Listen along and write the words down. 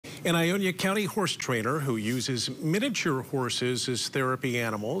An Ionia County horse trainer who uses miniature horses as therapy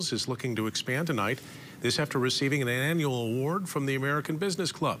animals is looking to expand tonight. This after receiving an annual award from the American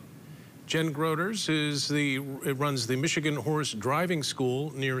Business Club. Jen Groders runs the Michigan Horse Driving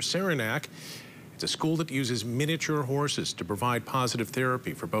School near Saranac. It's a school that uses miniature horses to provide positive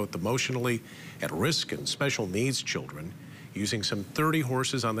therapy for both emotionally at risk and special needs children, using some 30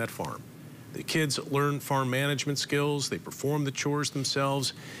 horses on that farm. The kids learn farm management skills, they perform the chores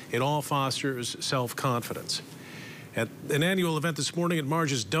themselves. It all fosters self-confidence. At an annual event this morning at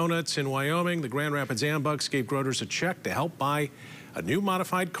Marge's Donuts in Wyoming, the Grand Rapids Ambucks gave Groders a check to help buy a new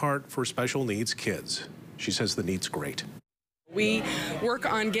modified cart for special needs kids. She says the need's great. We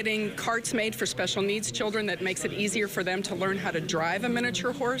work on getting carts made for special needs children that makes it easier for them to learn how to drive a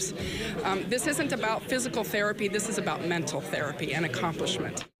miniature horse. This isn't about physical therapy, this is about mental therapy and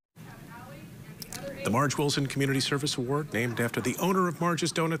accomplishment. The Marge Wilson Community Service Award, named after the owner of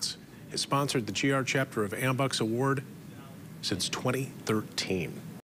Marge's Donuts, has sponsored the GR chapter of Ambucks Award since 2013.